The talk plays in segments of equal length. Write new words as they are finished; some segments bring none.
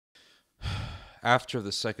After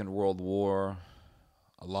the Second World War,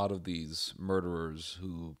 a lot of these murderers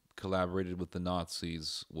who collaborated with the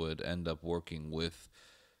Nazis would end up working with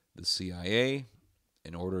the CIA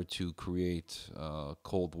in order to create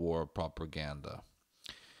Cold War propaganda.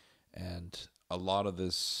 And a lot of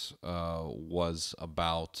this was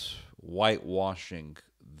about whitewashing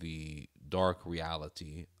the dark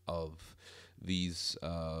reality of these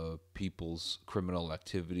people's criminal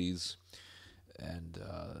activities and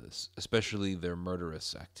especially their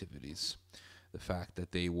murderous activities. The fact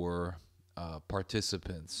that they were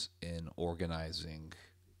participants in organizing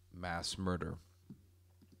mass murder.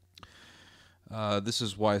 This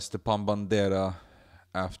is why Stepan Bandera,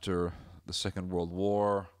 after the Second World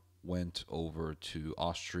War, went over to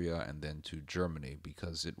Austria and then to Germany,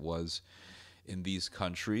 because it was in these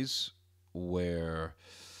countries where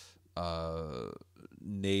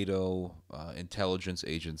NATO intelligence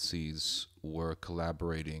agencies were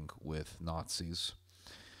collaborating with Nazis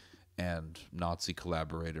and Nazi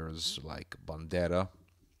collaborators like Bandera.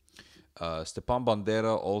 Stepan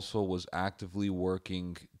Bandera also was actively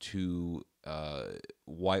working to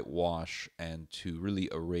whitewash and to really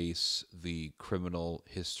erase the criminal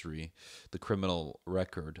history, the criminal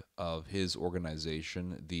record of his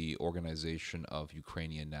organization, the Organization of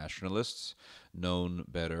Ukrainian Nationalists, known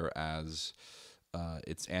better as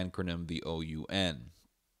its acronym, the OUN.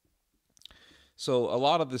 So a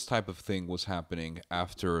lot of this type of thing was happening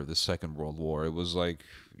after the Second World War. It was like,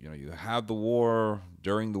 you had the war,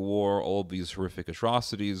 during the war, all these horrific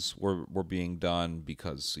atrocities were being done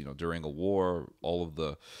because, during a war, all of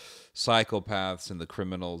the psychopaths and the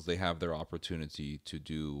criminals, they have their opportunity to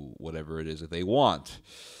do whatever it is that they want.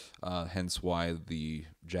 Hence why the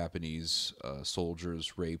Japanese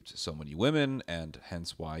soldiers raped so many women, and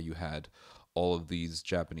hence why you had all of these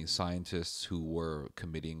Japanese scientists who were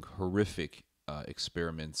committing horrific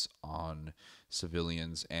experiments on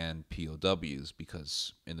civilians and POWs,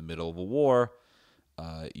 because in the middle of a war,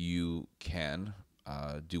 you can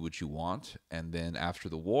do what you want, and then after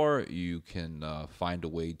the war, you can find a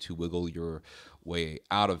way to wiggle your way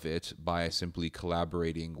out of it by simply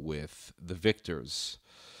collaborating with the victors.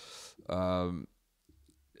 During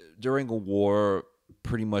a war,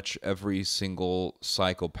 pretty much every single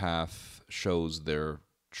psychopath shows their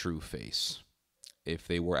true face. If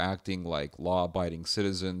they were acting like law-abiding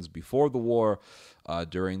citizens before the war,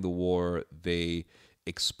 during the war, they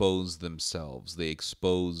expose themselves. They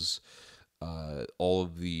expose all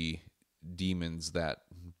of the demons that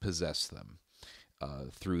possess them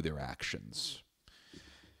through their actions.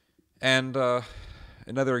 And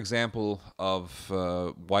another example of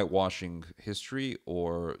whitewashing history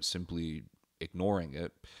or simply ignoring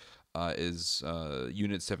it is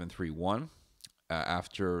Unit 731.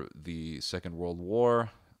 After the Second World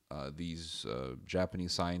War, these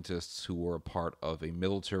Japanese scientists who were a part of a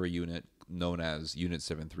military unit known as Unit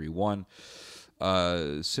 731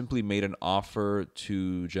 simply made an offer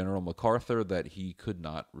to General MacArthur that he could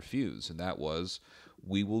not refuse, and that was,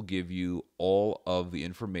 we will give you all of the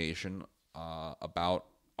information about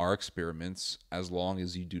our experiments as long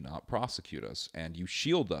as you do not prosecute us, and you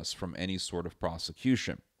shield us from any sort of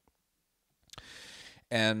prosecution.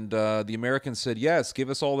 And the Americans said, yes, give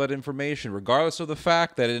us all that information, regardless of the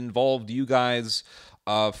fact that it involved you guys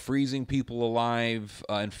freezing people alive,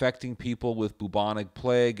 infecting people with bubonic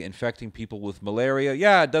plague, infecting people with malaria.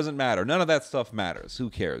 Yeah, it doesn't matter. None of that stuff matters. Who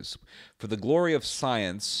cares? For the glory of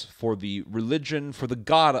science, for the religion, for the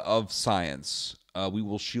God of science, we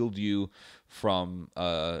will shield you from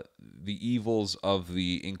the evils of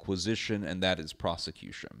the Inquisition, and that is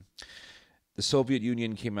prosecution. The Soviet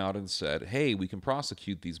Union came out and said, hey, we can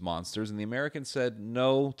prosecute these monsters. And the Americans said,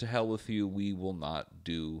 no, to hell with you. We will not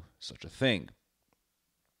do such a thing.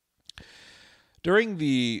 During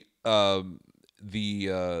the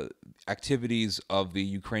activities of the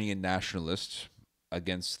Ukrainian nationalists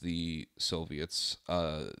against the Soviets,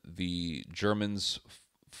 the Germans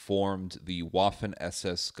formed the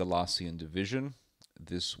Waffen-SS Galician Division.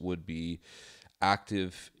 This would be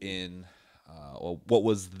active in what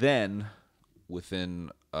was then within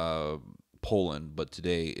Poland, but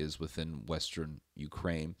today is within Western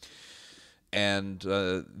Ukraine. And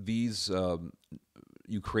these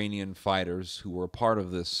Ukrainian fighters who were a part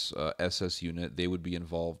of this SS unit, they would be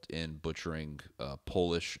involved in butchering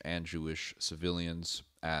Polish and Jewish civilians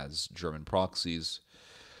as German proxies.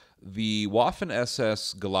 The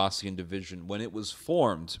Waffen-SS Galician Division, when it was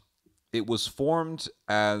formed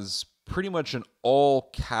as pretty much an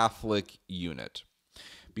all-Catholic unit.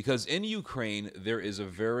 Because in Ukraine, there is a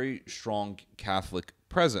very strong Catholic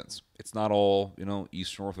presence. It's not all,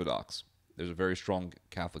 Eastern Orthodox. There's a very strong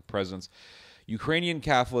Catholic presence. Ukrainian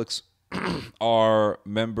Catholics are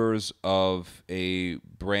members of a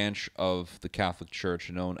branch of the Catholic Church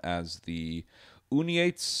known as the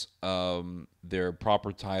Uniates. Their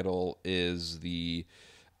proper title is the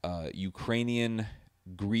Ukrainian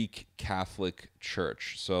Greek Catholic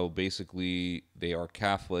Church. So basically, they are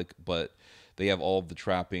Catholic, but they have all of the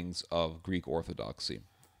trappings of Greek Orthodoxy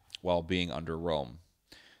while being under Rome.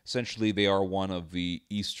 Essentially, they are one of the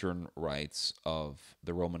Eastern rites of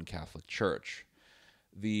the Roman Catholic Church.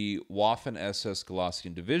 The Waffen SS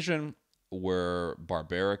Galician Division were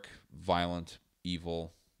barbaric, violent,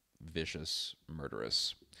 evil, vicious,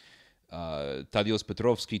 murderous. Tadeusz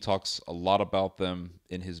Petrovsky talks a lot about them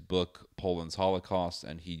in his book Poland's Holocaust,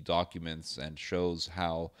 and he documents and shows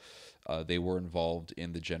how they were involved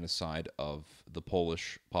in the genocide of the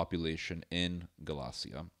Polish population in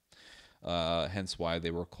Galicia. Hence why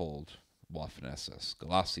they were called Waffen SS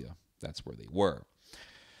Galicia. That's where they were.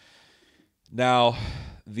 Now,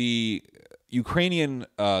 the Ukrainian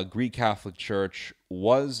Greek Catholic Church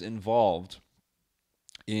was involved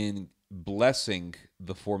in blessing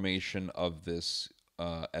the formation of this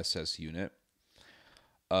SS unit.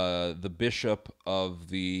 The bishop of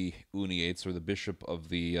the Uniates, or the bishop of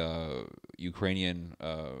the Ukrainian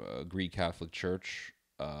Greek Catholic Church,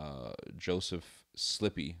 Joseph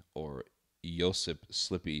Slippy, or Josip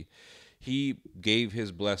Slippy, he gave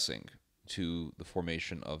his blessing to the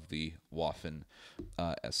formation of the Waffen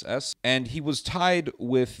SS. And he was tied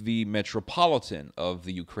with the metropolitan of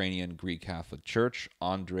the Ukrainian Greek Catholic Church,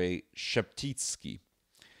 Andrei Sheptytsky.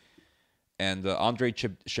 And Andrei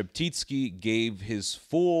Sheptytsky gave his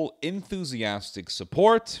full enthusiastic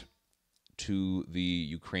support to the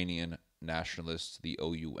Ukrainian nationalists, the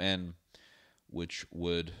OUN, which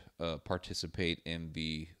would participate in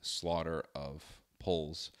the slaughter of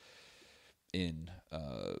Poles in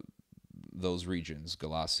those regions,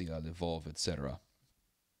 Galicia, Lvov, etc.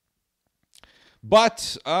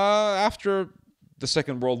 But after the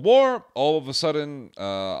Second World War, all of a sudden,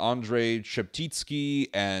 Andrei Sheptytsky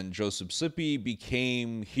and Joseph Slippy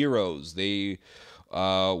became heroes. They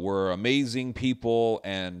were amazing people,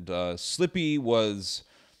 and Slippy was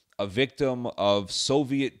a victim of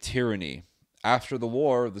Soviet tyranny. After the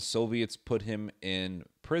war, the Soviets put him in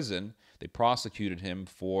prison. They prosecuted him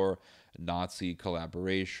for Nazi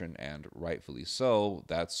collaboration, and rightfully so.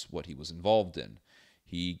 That's what he was involved in.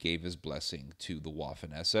 He gave his blessing to the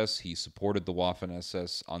Waffen SS. He supported the Waffen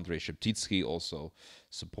SS. Andrei Sheptytsky also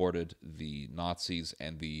supported the Nazis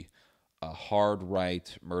and the hard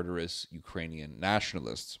right, murderous Ukrainian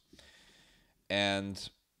nationalists. And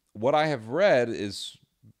what I have read is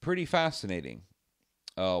pretty fascinating.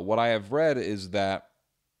 What I have read is that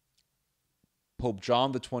Pope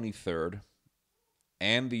John the 23rd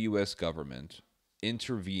and the U.S. government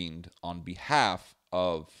intervened on behalf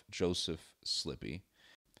of Joseph Slippy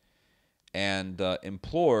and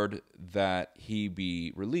implored that he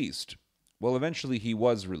be released. Well, eventually he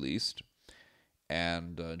was released,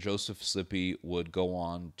 and Joseph Slippy would go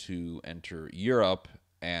on to enter Europe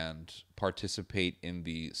and participate in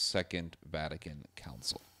the Second Vatican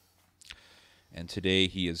Council. And today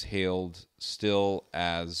he is hailed still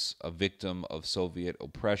as a victim of Soviet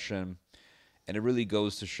oppression. And it really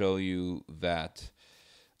goes to show you that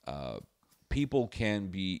people can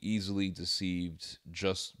be easily deceived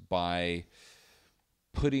just by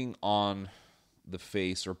putting on the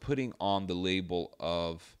face or putting on the label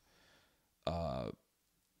of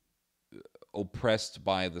oppressed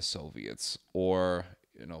by the Soviets, or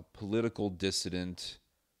political dissident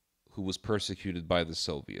who was persecuted by the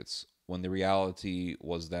Soviets, when the reality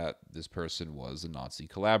was that this person was a Nazi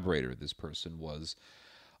collaborator. This person was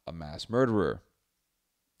a mass murderer,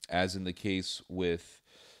 as in the case with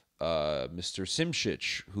Mr.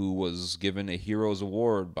 Simchich, who was given a Heroes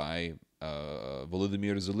Award by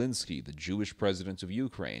Volodymyr Zelensky, the Jewish president of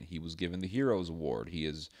Ukraine. He was given the Heroes Award. He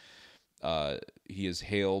is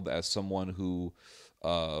hailed as someone who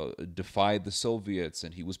defied the Soviets,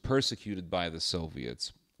 and he was persecuted by the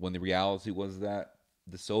Soviets, when the reality was that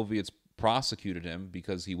the Soviets prosecuted him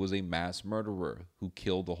because he was a mass murderer who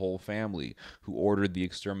killed the whole family, who ordered the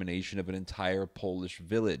extermination of an entire Polish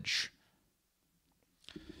village.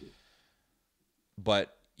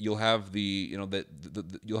 But you'll have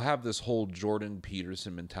you'll have this whole Jordan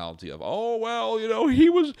Peterson mentality of, oh well, he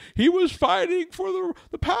was fighting for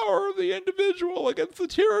the power of the individual against the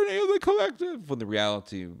tyranny of the collective, when the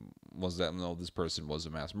reality was that no, this person was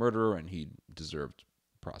a mass murderer and he deserved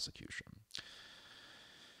prosecution.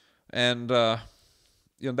 And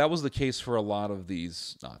that was the case for a lot of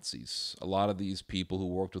these Nazis. A lot of these people who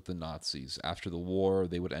worked with the Nazis after the war,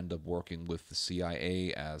 they would end up working with the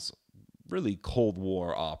CIA as really Cold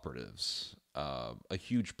War operatives. a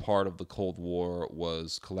huge part of the Cold War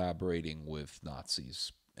was collaborating with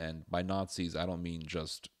Nazis. And by Nazis, I don't mean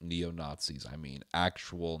just neo-Nazis. I mean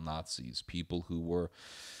actual Nazis, people who were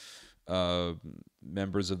uh,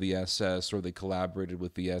 members of the SS, or they collaborated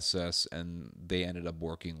with the SS, and they ended up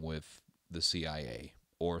working with the CIA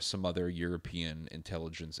or some other European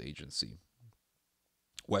intelligence agency,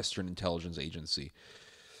 Western intelligence agency.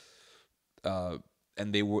 And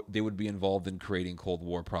they would be involved in creating Cold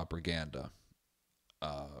War propaganda.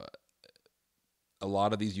 A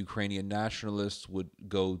lot of these Ukrainian nationalists would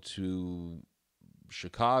go to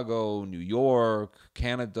Chicago, New York,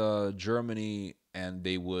 Canada, Germany, and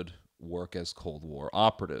they would work as Cold War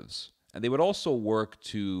operatives. And they would also work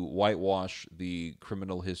to whitewash the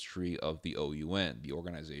criminal history of the OUN, the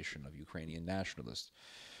Organization of Ukrainian Nationalists,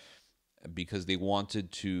 because they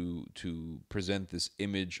wanted to present this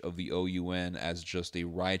image of the OUN as just a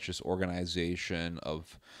righteous organization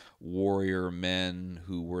of warrior men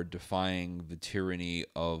who were defying the tyranny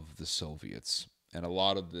of the Soviets. And a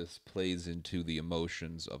lot of this plays into the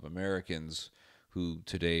emotions of Americans who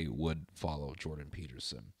today would follow Jordan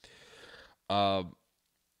Peterson. Uh,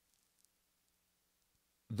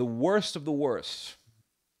 the worst of the worst,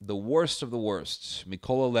 the worst of the worst,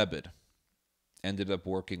 Mykola Lebed ended up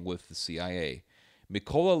working with the CIA.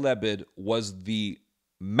 Mykola Lebed was the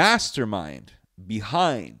mastermind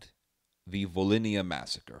behind the Volhynia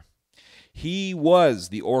massacre. He was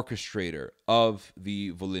the orchestrator of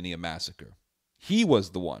the Volhynia massacre. He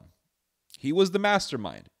was the one. He was the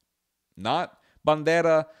mastermind. Not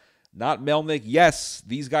Bandera, not Melnik. Yes,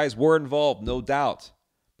 these guys were involved, no doubt.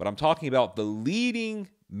 But I'm talking about the leading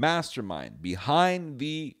mastermind behind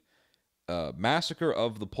the massacre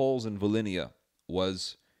of the Poles in Volhynia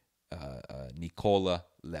was Mykola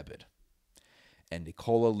Lebed. And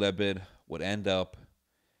Mykola Lebed would end up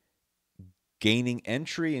gaining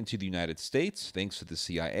entry into the United States thanks to the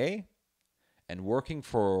CIA, and working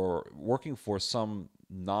for some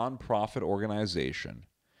nonprofit organization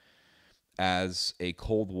as a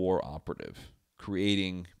Cold War operative,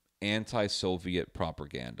 creating anti-Soviet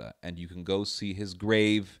propaganda. And you can go see his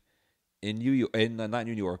grave in not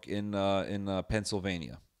New York, in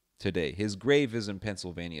Pennsylvania today. His grave is in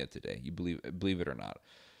Pennsylvania today. You believe it or not?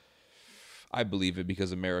 I believe it,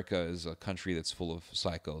 because America is a country that's full of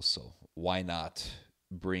psychos. So why not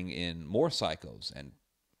bring in more psychos and,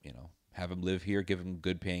 have them live here, give them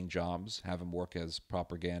good paying jobs, have them work as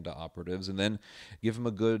propaganda operatives, and then give them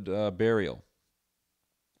a good burial.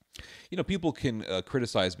 People can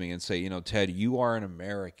criticize me and say, Ted, you are an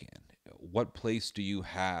American. What place do you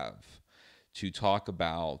have to talk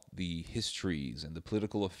about the histories and the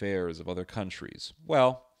political affairs of other countries?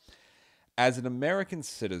 Well, as an American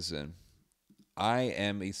citizen, I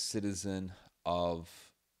am a citizen of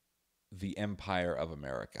the Empire of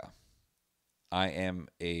America. I am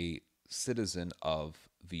a citizen of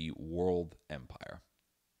the world empire,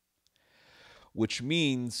 which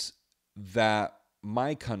means that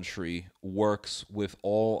my country works with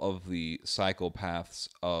all of the psychopaths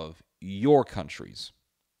of your countries.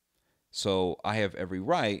 So I have every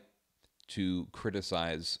right to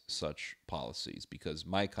criticize such policies, because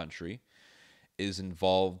my country is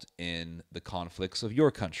involved in the conflicts of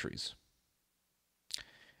your countries.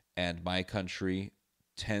 And my country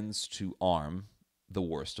tends to arm the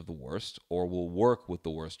worst of the worst, or will work with the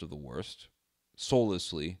worst of the worst,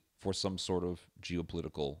 soullessly for some sort of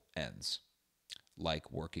geopolitical ends, like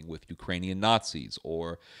working with Ukrainian Nazis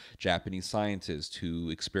or Japanese scientists who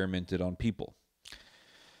experimented on people.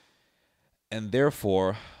 And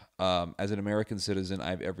therefore, as an American citizen,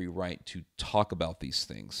 I have every right to talk about these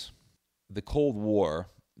things. The Cold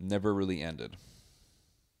War never really ended.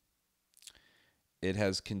 It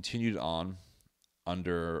has continued on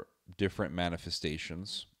under different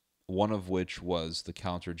manifestations, one of which was the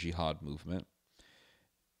counter-jihad movement.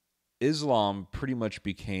 Islam pretty much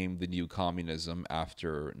became the new communism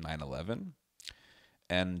after 9/11,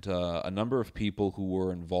 and a number of people who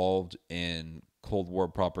were involved in Cold War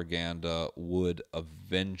propaganda would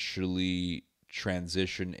eventually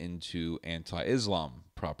transition into anti-Islam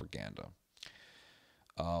propaganda.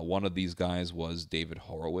 One of these guys was David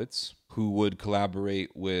Horowitz, who would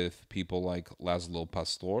collaborate with people like Laszlo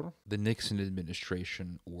Pastor. The Nixon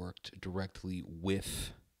administration worked directly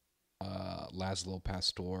with Laszlo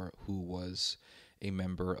Pastor, who was a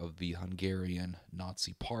member of the Hungarian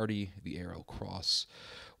Nazi Party, the Arrow Cross,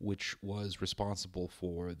 which was responsible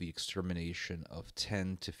for the extermination of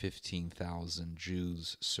 10 to 15,000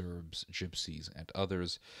 Jews, Serbs, Gypsies, and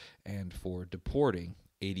others, and for deporting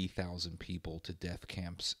 80,000 people to death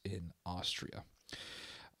camps in Austria.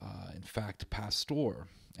 In fact, Pasteur,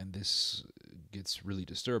 and this gets really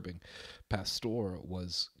disturbing, Pasteur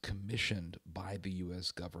was commissioned by the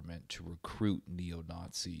U.S. government to recruit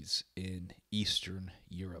neo-Nazis in Eastern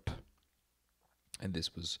Europe. And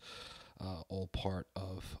this was all part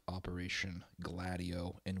of Operation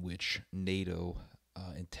Gladio, in which NATO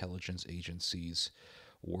intelligence agencies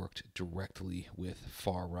worked directly with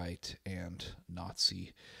far-right and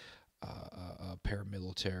Nazi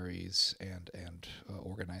paramilitaries and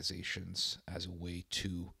organizations as a way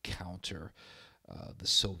to counter the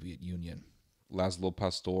Soviet Union. Laszlo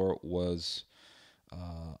Pastor was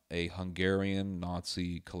a Hungarian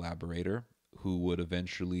Nazi collaborator who would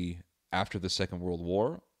eventually, after the Second World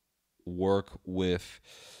War, work with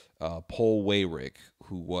Paul Weyrich,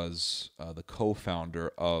 who was the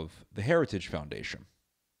co-founder of the Heritage Foundation.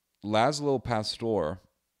 Laszlo Pastor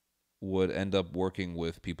would end up working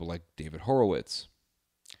with people like David Horowitz.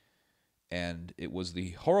 And it was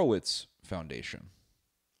the Horowitz Foundation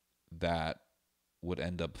that would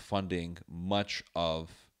end up funding much of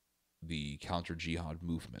the counter-jihad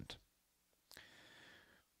movement.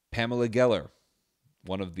 Pamela Geller,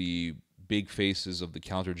 one of the big faces of the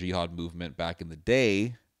counter-jihad movement back in the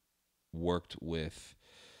day, worked with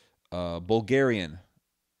Bulgarian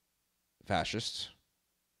fascists,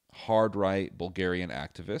 hard-right Bulgarian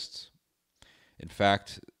activists. In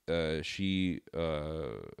fact, she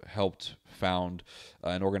helped found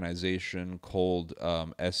an organization called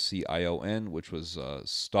SCION, which was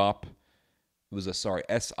Stop the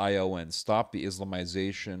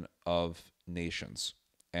Islamization of Nations.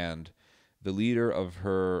 And the leader of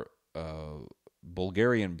her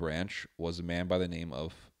Bulgarian branch was a man by the name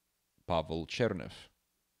of Pavel Chernev,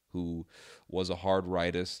 who was a hard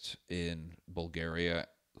rightist in Bulgaria,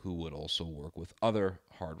 who would also work with other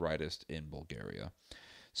hard rightists in Bulgaria.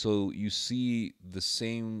 So you see the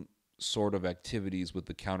same sort of activities with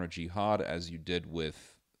the counter-jihad as you did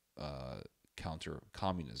with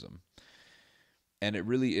counter-communism. And it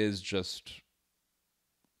really is just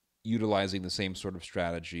utilizing the same sort of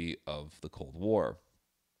strategy of the Cold War.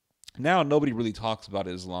 Now, nobody really talks about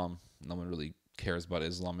Islam. No one really cares about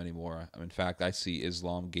Islam anymore. In fact, I see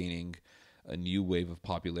Islam gaining a new wave of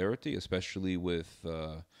popularity, especially with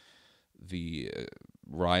the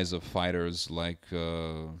rise of fighters like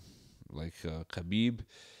Khabib.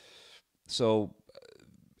 So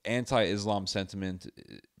anti-Islam sentiment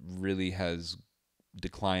really has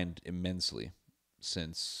declined immensely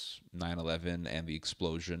since 9/11 and the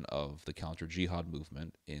explosion of the counter-jihad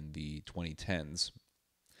movement in the 2010s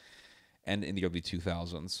and in the early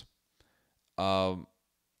 2000s.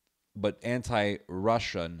 But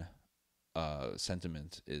anti-Russian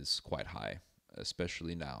sentiment is quite high,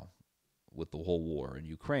 especially now with the whole war in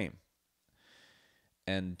Ukraine.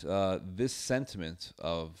 And this sentiment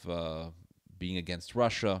of being against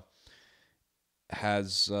Russia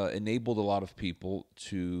has enabled a lot of people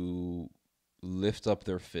to lift up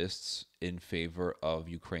their fists in favor of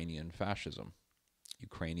Ukrainian fascism,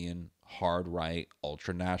 Ukrainian hard right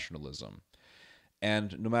ultranationalism.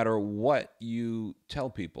 And no matter what you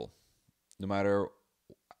tell people, no matter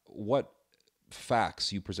what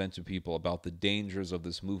facts you present to people about the dangers of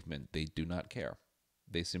this movement, they do not care.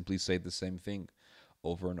 They simply say the same thing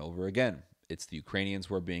over and over again. It's the Ukrainians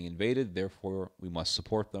who are being invaded, therefore we must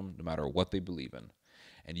support them no matter what they believe in.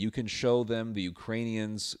 And you can show them the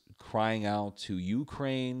Ukrainians crying out to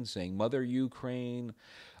Ukraine, saying, Mother Ukraine,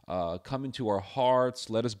 come into our hearts,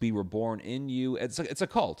 let us be reborn in you. It's a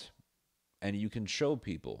cult. And you can show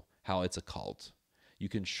people how it's a cult. You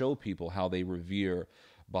can show people how they revere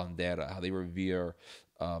Bandera, how they revere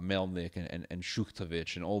Melnik and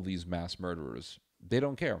Shukhtovich and all these mass murderers. They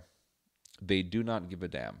don't care. They do not give a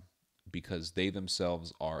damn because they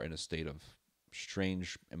themselves are in a state of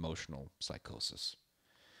strange emotional psychosis.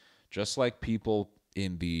 Just like people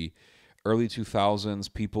in the early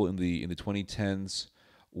 2000s, people in the 2010s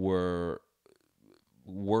were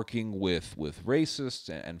working with racists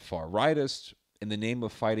and far rightists in the name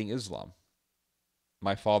of fighting Islam.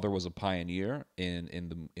 My father was a pioneer in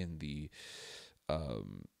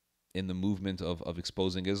the movement of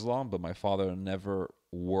exposing Islam, but my father never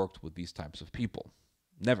worked with these types of people,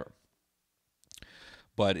 never.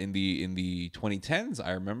 But in the 2010s,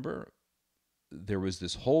 I remember there was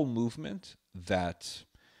this whole movement that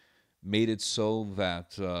made it so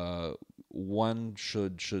that one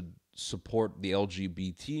should support the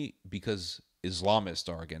LGBT because Islamists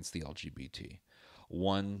are against the LGBT.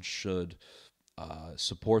 One should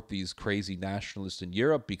support these crazy nationalists in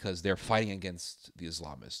Europe because they're fighting against the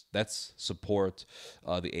Islamists. Let's support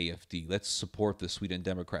the AfD. Let's support the Sweden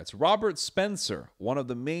Democrats. Robert Spencer, one of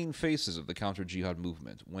the main faces of the counter-jihad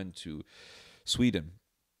movement, went to Sweden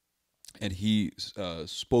and he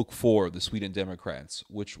spoke for the Sweden Democrats,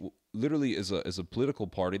 which literally is a political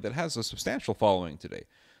party that has a substantial following today.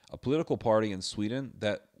 A political party in Sweden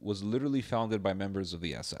that was literally founded by members of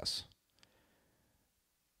the SS.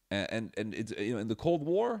 And it's, in the Cold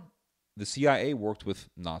War, the CIA worked with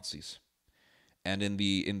Nazis, and in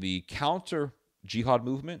the counter jihad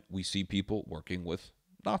movement, we see people working with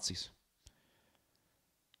Nazis.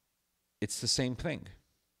 It's the same thing,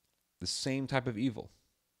 the same type of evil.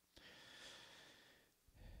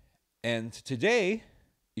 And today,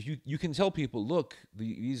 if you can tell people, look,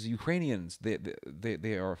 these Ukrainians,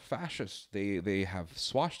 they are fascists. They have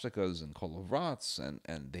swastikas and kolovrats,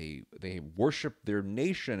 and they worship their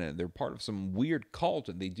nation, and they're part of some weird cult,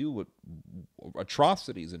 and they do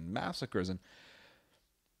atrocities and massacres. And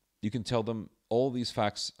you can tell them all these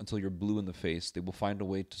facts until you're blue in the face. They will find a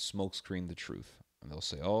way to smokescreen the truth, and they'll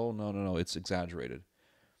say, "Oh, no, no, no, it's exaggerated."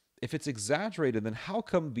 If it's exaggerated, then how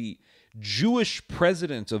come the Jewish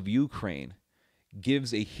president of Ukraine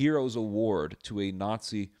gives a hero's award to a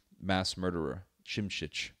Nazi mass murderer,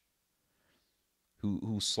 Shimshich,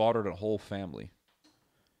 who slaughtered a whole family?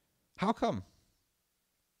 How come?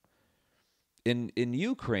 In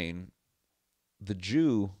Ukraine, the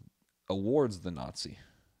Jew awards the Nazi.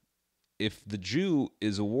 If the Jew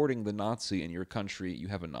is awarding the Nazi in your country, you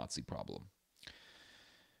have a Nazi problem.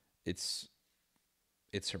 It's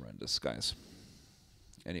horrendous, guys.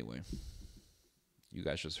 Anyway, you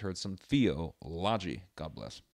guys just heard some theology. God bless.